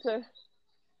 also want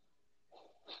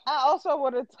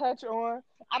to touch on,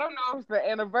 I don't know if it's the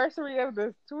anniversary of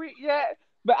this tweet yet,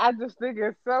 but I just think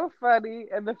it's so funny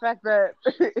and the fact that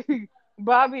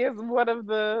Bobby is one of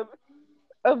the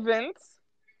events.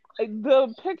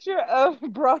 The picture of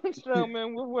Braun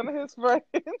Strowman with one of his friends.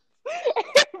 And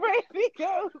Randy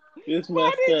goes, It's "Why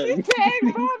messed did up. you tag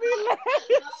Bobby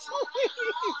Lashley?"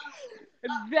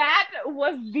 That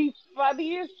was the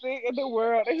funniest thing in the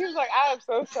world. And he was like, "I am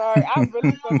so sorry. I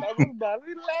really thought that was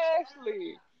Bobby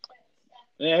Lashley."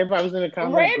 And everybody was in the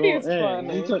comments Randy going, is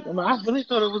funny. I really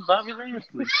thought it was Bobby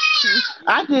Lashley.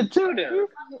 I did too, though.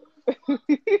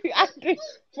 I did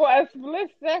for a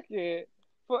split second.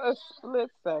 For a split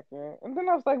second. And then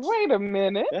I was like, wait a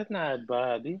minute. That's not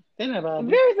Bobby. That's not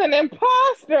Bobby. There's an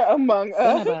imposter among That's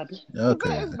us. not Bobby. Okay.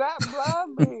 That is not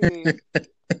Bobby.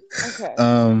 Okay.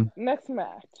 Um, Next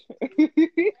match.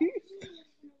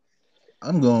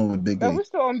 I'm going with Big Are E. we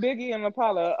still on Biggie and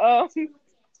Apollo? That's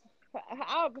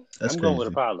I'm going with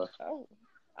crazy. Apollo.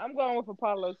 I'm going with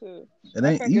Apollo too. It I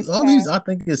ain't think you. it's All these. time. I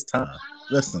think it's time.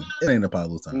 Listen, it ain't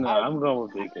Apollo time. No, I'm going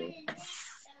with Big E.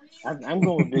 I'm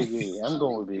going with Big E. I'm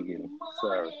going with Big E.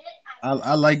 Sorry.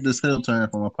 I like this heel turn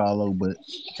from Apollo, but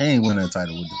he ain't winning a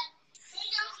title with it.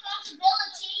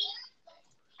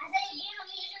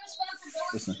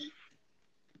 Listen.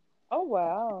 Oh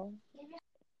wow.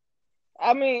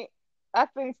 I mean, I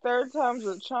think third time's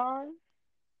a charm.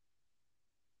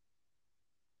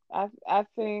 I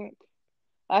think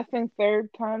third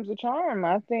time's a charm.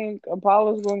 I think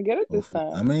Apollo's gonna get it this I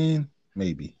time. mean,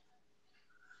 maybe.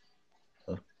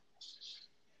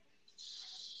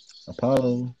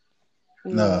 Apollo.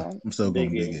 Nah, Yeah, I'm still going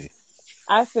Big Biggie.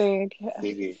 A. I think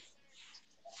Biggie.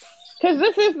 because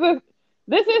this is the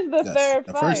Yes, third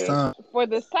the first fight time, for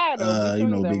this title between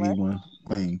them, Biggie right? won.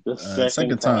 I mean, The second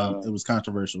second time it time was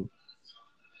controversial.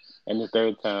 and the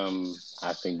third time,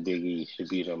 I think Biggie should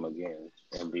beat him again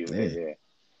and be right Yeah, there.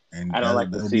 and I don't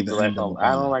like to that'll be see the end black of on.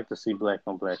 I don't Apollo. like to see black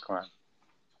on black crime.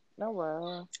 Oh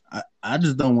wow. I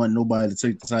just don't want nobody to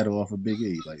take the title off of Big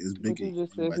A. Like it's Big But A. you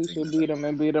just said Nobody he taking should the beat title. him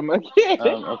and beat him again.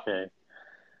 Okay.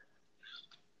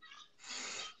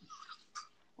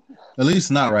 At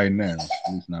least not right now.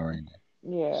 At least not right now.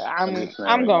 Yeah, At least not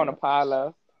I'm right going now.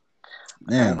 Apollo. I'm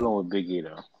Damn, going with Biggie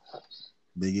though.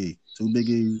 Big E. Two Big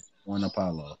E's, one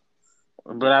Apollo.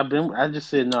 But I just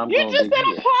said no. I'm You going just Big said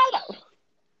E. Apollo.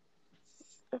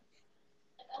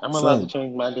 I'm allowed to So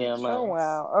change my damn Oh mind.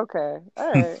 wow. Okay.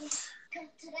 All right.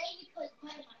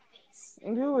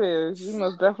 You is. You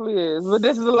most definitely is. But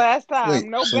this is the last wait, time.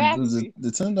 No so does backseat. the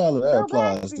 $10 that No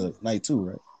applies backseat. to night two,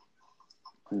 right?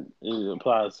 It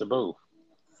applies to both.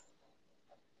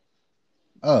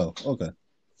 Oh, okay.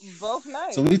 Both So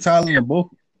nights. we tallying both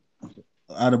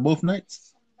out of both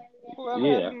nights. Whoever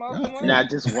has the Yeah, most Y'all wins. not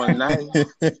crazy. just one night.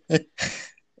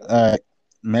 All right,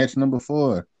 match number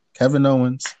 4: Kevin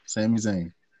Owens, Sami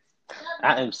Zayn.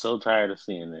 I am so tired of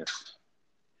seeing this.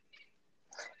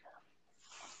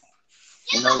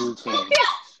 No, you can't.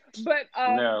 But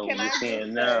No, can you I just can't.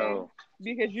 say, No.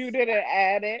 because you didn't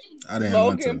add it, I didn't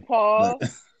want Logan to, but Paul,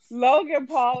 Logan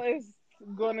Paul is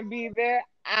gonna be there.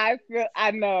 it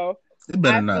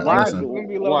better I feel not. like Why? this is Listen, gonna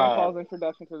be Logan Why? Paul's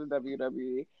introduction to the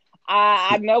WWE.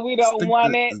 I know we don't stick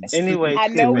want to it. Anyway, I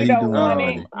to know what we he don't doing want it,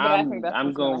 already. but I think that's I'm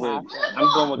what's going gonna with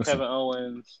happen. Kevin Listen,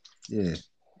 Owens. yeah,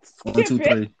 one, Skip two, it.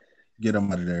 three, get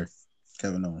him out of there.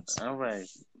 Kevin Owens, All right.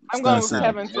 I'm Star going with I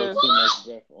have City. Kevin way too. too much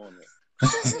breath on it.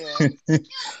 Yeah.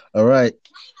 All right,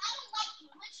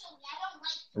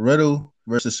 Riddle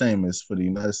versus Sheamus for the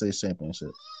United States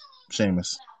Championship.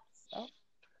 Sheamus. Oh,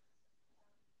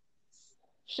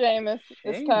 Sheamus,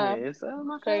 it's time. Sheamus. Oh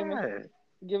my Sheamus, god.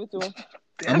 give it to him.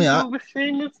 I I'm mean, going with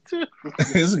Sheamus too.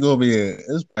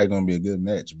 it's probably gonna be a good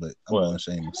match, but I'm What? going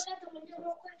Sheamus.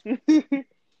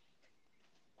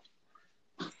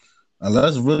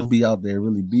 Unless Riddle be out there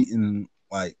really beating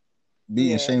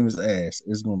Yeah, Sheamus' ass,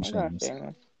 it's gonna be I'm going Sheamus.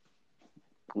 Sheamus.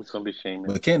 It's gonna be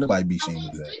Sheamus. But can't nobody beat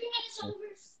Sheamus' ass.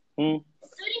 Hmm?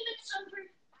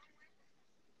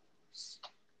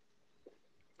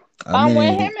 I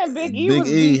When him mean, and Big E Big was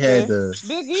E had beefing, the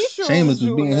Big E sure was Sheamus was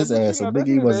doing beating that, his but ass, so that's Big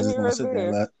E neither wasn't here just gonna or sit there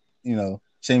and there. let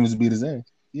Sheamus beat his ass.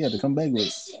 He had to come back with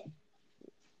it.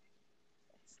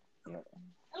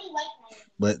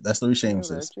 But that's three You're right,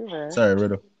 Sheamuses. you're right. Sorry,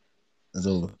 Riddle. It's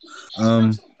over.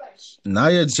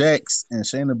 Nia Jax and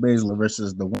Shayna Baszler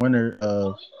versus the winner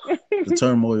of the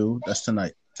Turmoil. That's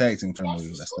tonight. Tag team Turmoil.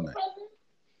 That's tonight.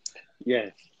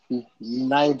 Yes.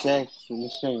 Nia Jax and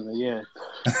Shayna, yeah.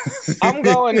 I'm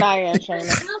going Nia and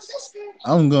Shayna.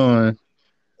 I'm going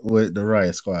with the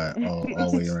Riot Squad all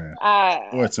the way around.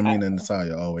 Or Tamina and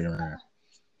Natalia all the way around.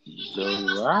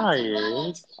 The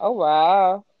Riot. Oh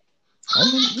wow.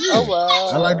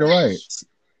 Oh I like the wow. Riots.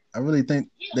 I really think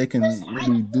they can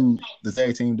really do the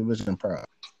tag team division proud.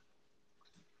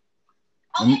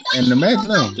 And imagine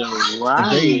them The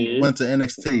if they Riot. went to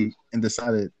NXT and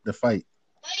decided to fight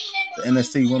the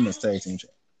NXT Women's Tag Team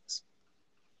Champions.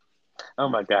 Oh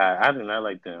my god, I do not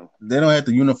like them. They don't have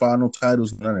to unify no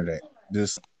titles, none of that.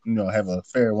 Just have a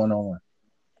fair 1-on-1,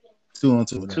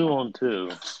 2-on-2.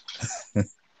 2-on-2.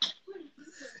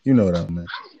 You know what I mean.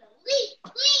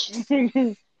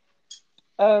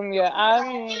 Yeah,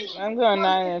 I'm going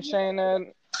Nia and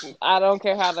Shayna. I don't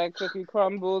care how that cookie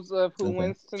crumbles of who Okay.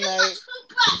 wins tonight.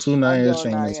 So 2 I'm Nia going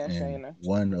Sheamus Nia and and Shayna.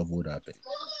 1 of what I pick.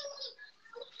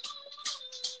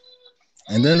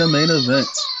 And then the main event.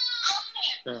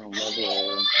 Oh my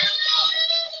god.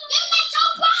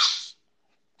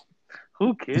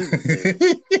 Who cares?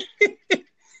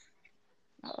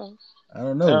 Uh-oh. I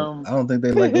don't know. I don't think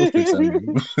they like those picks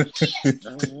anymore.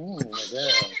 Oh my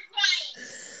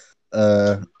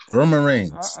god. Roman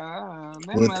Reigns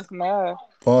They with must know.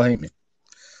 Paul Heyman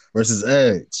versus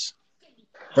Edge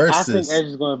I think versus Edge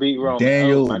is gonna beat Roman. Oh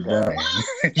Daniel my god. Bryan.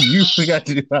 You forgot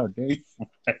to do out Dave.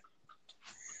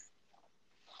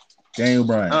 Daniel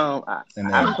Bryan. I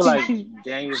feel like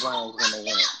Daniel Bryan's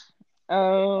gonna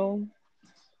win.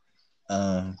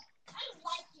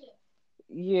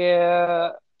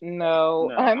 Yeah.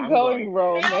 No, I'm going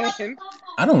Roman.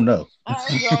 I don't know.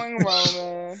 I'm going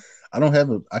Roman.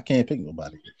 I can't pick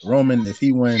nobody. Roman, if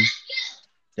he win,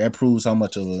 that proves how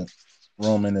much of a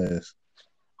Roman is.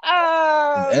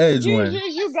 If Edge win,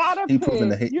 you gotta he pick. proving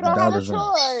the You don't dollars have a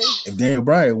wrong. choice. If Daniel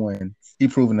Bryan win, he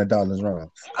proving the dollars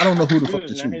wrong. I don't know who the fuck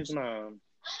to choose. His mom.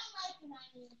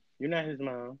 You're not his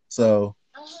mom. So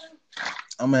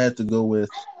I'm gonna have to go with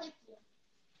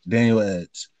Daniel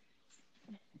Edge.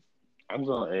 I'm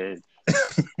going Edge.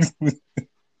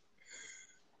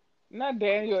 Not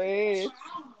Daniel Edge.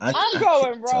 I'm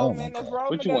going Roman. Oh, if Roman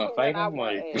what you want? Fight him?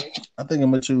 I think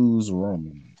I'm gonna choose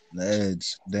Roman. The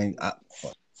Edge.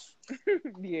 Fuck.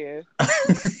 Yeah.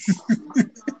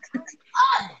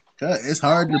 It's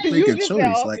hard to pick a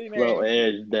choice. Like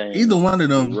Edge, either one of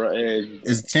them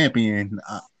is champion.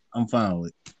 I'm fine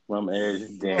with. Edge, Roman.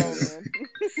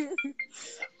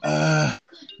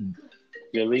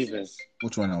 You're leaving.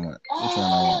 Which one I want?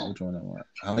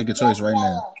 I'll make a choice right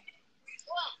now.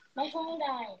 My phone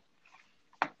died.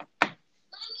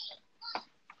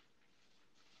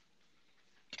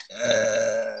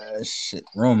 Shit,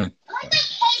 Roman.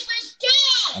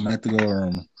 I'm gonna have to go with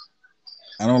Roman.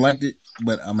 I don't like it,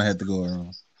 but I'm gonna have to go with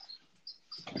Roman.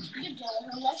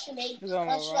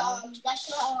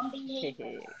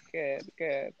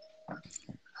 Good.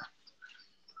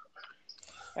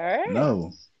 All right.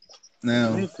 No.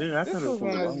 Now, this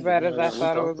wasn't as bad as I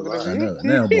thought it was going to be.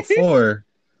 Now, before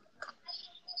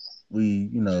we,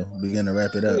 begin to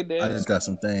wrap it up, I just got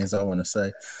some things I want to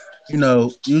say.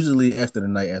 Usually after the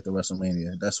night after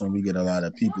WrestleMania, that's when we get a lot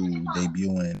of people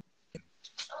debuting.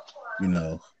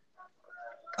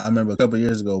 I remember a couple of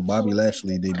years ago, Bobby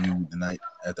Lashley debuted the night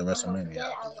after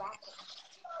WrestleMania.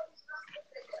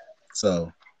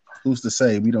 So, who's to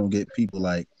say we don't get people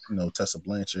like, Tessa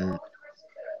Blanchard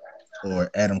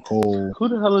or Adam Cole? Who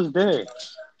the hell is that?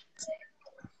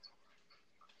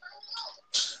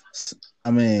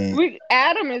 I mean,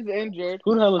 Adam is injured.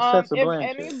 Who the hell is Tessa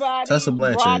Blanchard? Tessa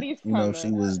Blanchard,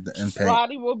 she was the Impact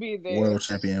Roddy will be there. World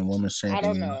Champion, Women's Champion. I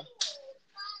don't know.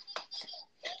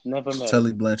 Never met.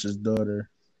 Tully Blanchard's daughter.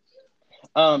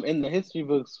 In the history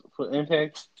books for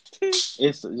Impact,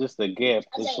 it's just a gap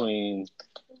between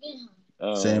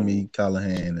Sammy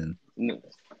Callahan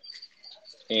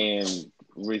and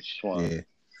Rich Swann. Yeah,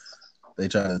 they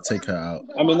tried to take her out.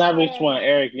 I mean, not Rich Swann,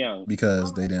 Eric Young,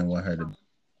 because they didn't want her to.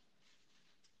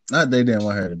 Not they didn't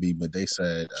want her to be, but they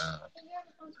said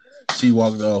she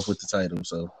walked off with the title,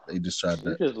 so they just tried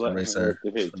to erase her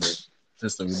from the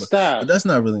history. But that's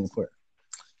not really important.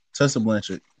 Tessa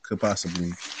Blanchard could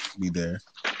possibly be there.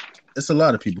 It's a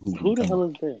lot of people who the hell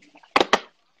is that?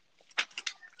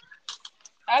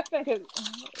 I think it's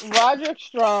Roderick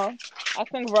Strong. I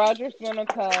think Roderick's gonna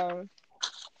come.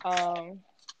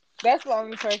 That's the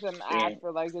only person I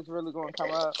feel like is really gonna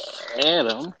come up.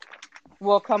 Adam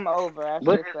will come over. I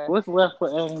should say. What's left for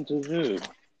Adam to do?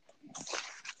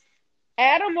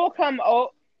 Adam will come over,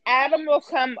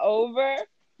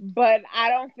 but I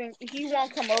don't think he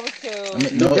won't come over till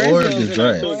the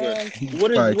draft.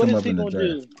 What is he gonna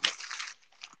do?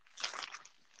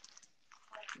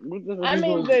 I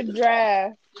mean the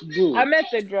draft. I meant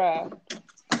the draft.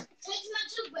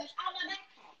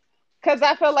 Because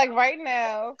I feel like right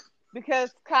now,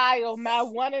 because Kyle, my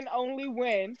one and only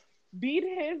win, beat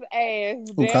his ass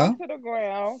down to the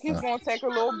ground, he's going to take a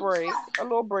little break, a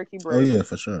little breaky break. Oh, yeah,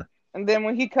 for sure. And then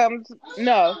when he comes,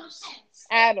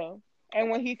 Adam. And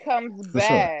when he comes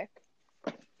back,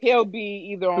 he'll be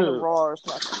either on the Raw or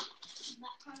something.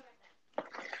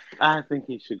 I think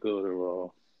he should go to Raw.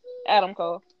 Adam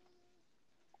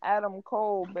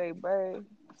Cole, baby.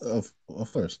 Of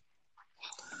course.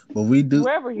 But we do.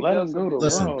 Wherever he goes.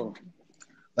 Listen,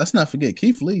 let's not forget,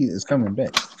 Keith Lee is coming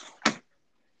back.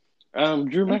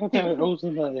 Drew McIntyre owes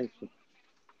him that extra.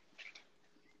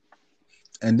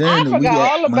 And then we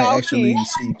might actually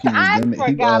see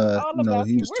Peter.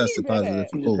 He was tested positive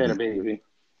for COVID. He had a baby.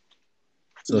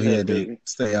 So he had to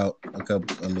stay out a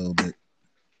little bit.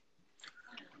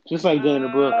 Just like Dana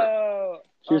Brooke.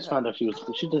 She just found out she just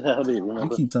had a baby,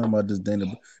 remember? I keep talking about this Dana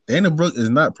Brooke. Dana Brooke is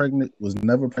not pregnant, was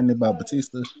never pregnant by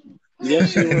Batista.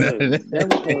 Yes, she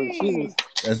was.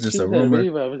 That's just a rumor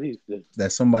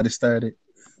that somebody started.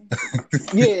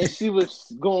 Yeah, she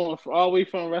was going all the way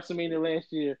from WrestleMania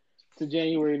last year to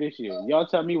January this year. Y'all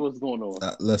tell me what's going on.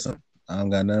 Listen, I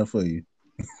don't got nothing for you.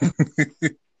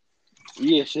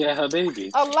 Yeah, she had her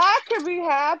baby. A lot could be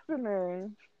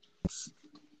happening.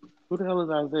 Who the hell is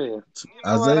Isaiah?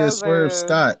 Isaiah Swerve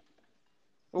Scott.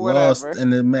 lost Whatever. in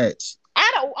the match.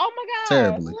 Oh my God.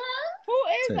 Terribly. Who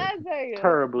is Terribly. Isaiah?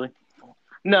 Terribly.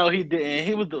 No, he didn't.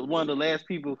 He was one of the last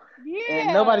people. Yeah.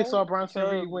 And nobody saw Bronson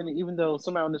Reed winning, even though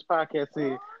somebody on this podcast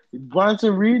said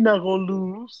Bronson Reed not going to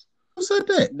lose. Who said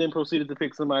that? Then proceeded to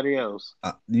pick somebody else.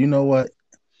 You know what?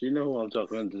 You know who I'm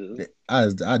talking to.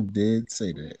 I did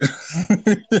say that.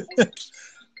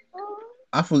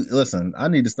 Listen, I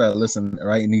need to start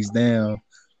writing these down,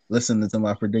 listening to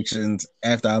my predictions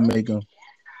after I make them.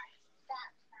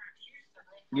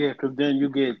 Yeah, because then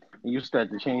you start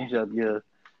to change up your.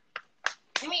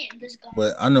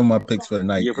 But I know my picks for the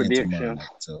night Your and tomorrow prediction. night,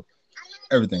 so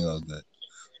everything goes good.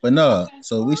 But no,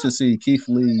 so we should see Keith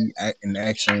Lee in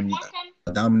action,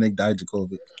 Dominic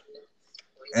Dijakovic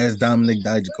as Dominic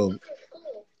Dijakovic.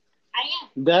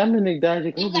 Dominic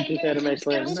Dijakovic just had a match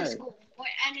last night.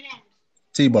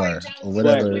 T-Bar or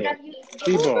whatever.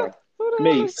 T-Bar.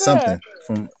 Me. Something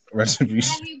from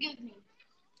Retribution.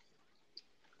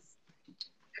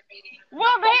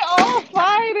 Well, they all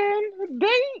fighting.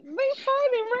 They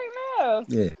fighting right now.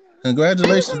 Yeah.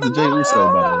 Congratulations to Jay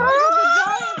Uso, by the way.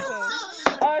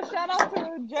 Shout out to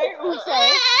Jay Uso. I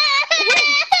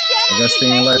guess they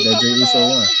ain't like that Jay Uso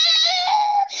won.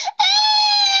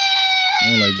 I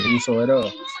don't like Jay Uso at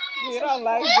all. You don't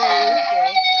like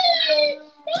Jay Uso.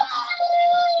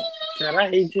 God, I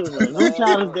hate you. Who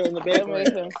child is there in the That makes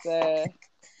background? him sad.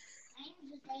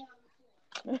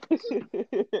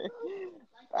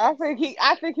 I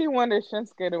think he wanted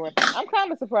Shinsuke to win. I'm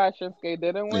kind of surprised Shinsuke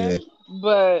didn't win,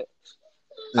 but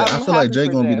yeah, I feel like Jay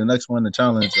gonna be the next one to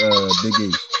challenge Big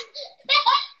E.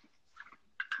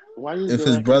 If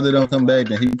his brother don't come back,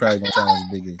 then he probably gonna challenge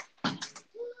Big E.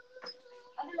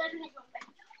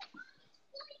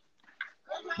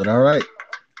 But all right.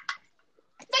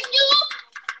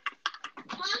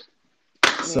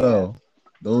 So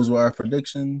those were our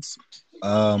predictions.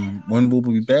 When will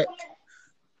we be back?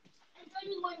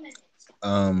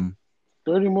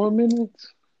 30 more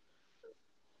minutes?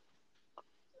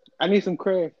 I need some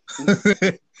crack.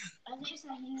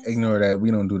 Ignore that.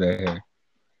 We don't do that here.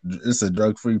 It's a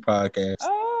drug-free podcast.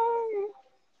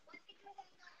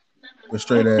 We're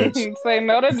straight edge. Say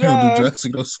no to drugs.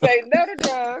 Say no to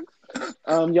drugs.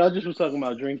 Y'all just was talking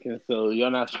about drinking, so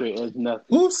y'all not straight edge nothing.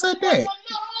 Who said that?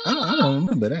 I don't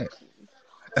remember that.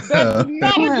 That's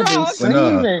not a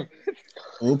drug.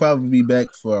 We'll probably be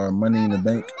back for our Money in the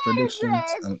Bank predictions,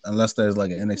 unless there's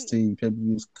like an NXT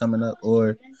pay-per-view coming up,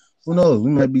 or who knows? We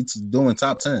might be doing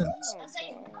top 10s.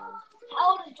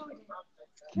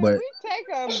 But we take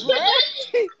a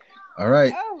break? All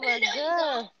right. Oh my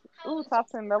god! Ooh, top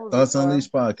 10. That was Thoughts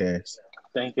Unleashed podcast.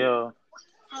 Thank y'all.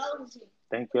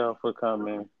 Thank y'all for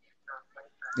coming.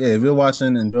 Yeah, if you're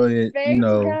watching, enjoy it. Thanks,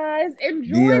 guys.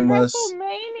 Enjoy DM us,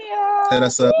 Wrestlemania. hit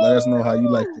us up. Let us know how you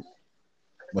liked it.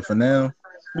 But for now,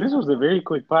 this was a very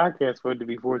quick podcast for it to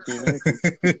be 14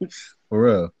 minutes. For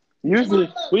real.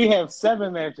 Usually we have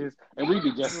 7 matches and we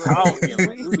be just talking.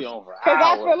 We be on for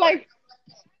hours.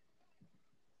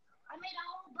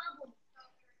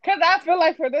 Because I feel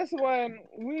like for this one,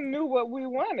 we knew what we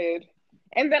wanted.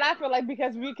 And then I feel like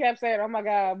because we kept saying, oh my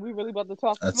God, we really about to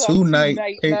talk a two-night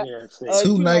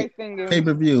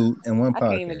pay-per-view in one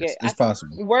podcast. It's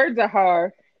possible. Words are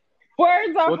hard.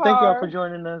 Well, thank y'all for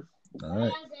joining us. All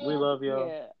right. We love y'all.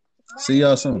 Yeah. See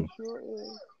y'all soon.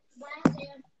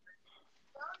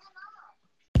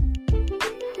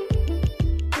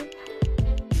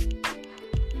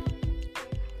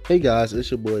 Hey guys,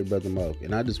 it's your boy Brother Mark,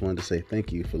 and I just wanted to say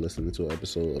thank you for listening to an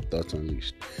episode of Thoughts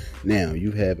Unleashed. Now,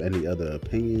 you have any other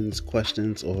opinions,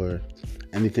 questions, or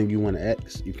anything you want to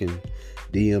ask, you can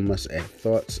DM us at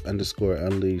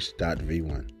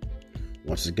thoughts_unleashed.v1.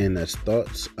 Once again, that's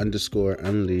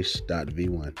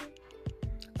thoughts_unleashed.v1.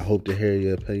 I hope to hear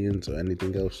your opinions or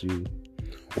anything else you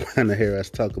want to hear us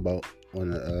talk about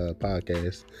on the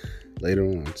podcast later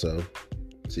on. So,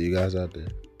 see you guys out there.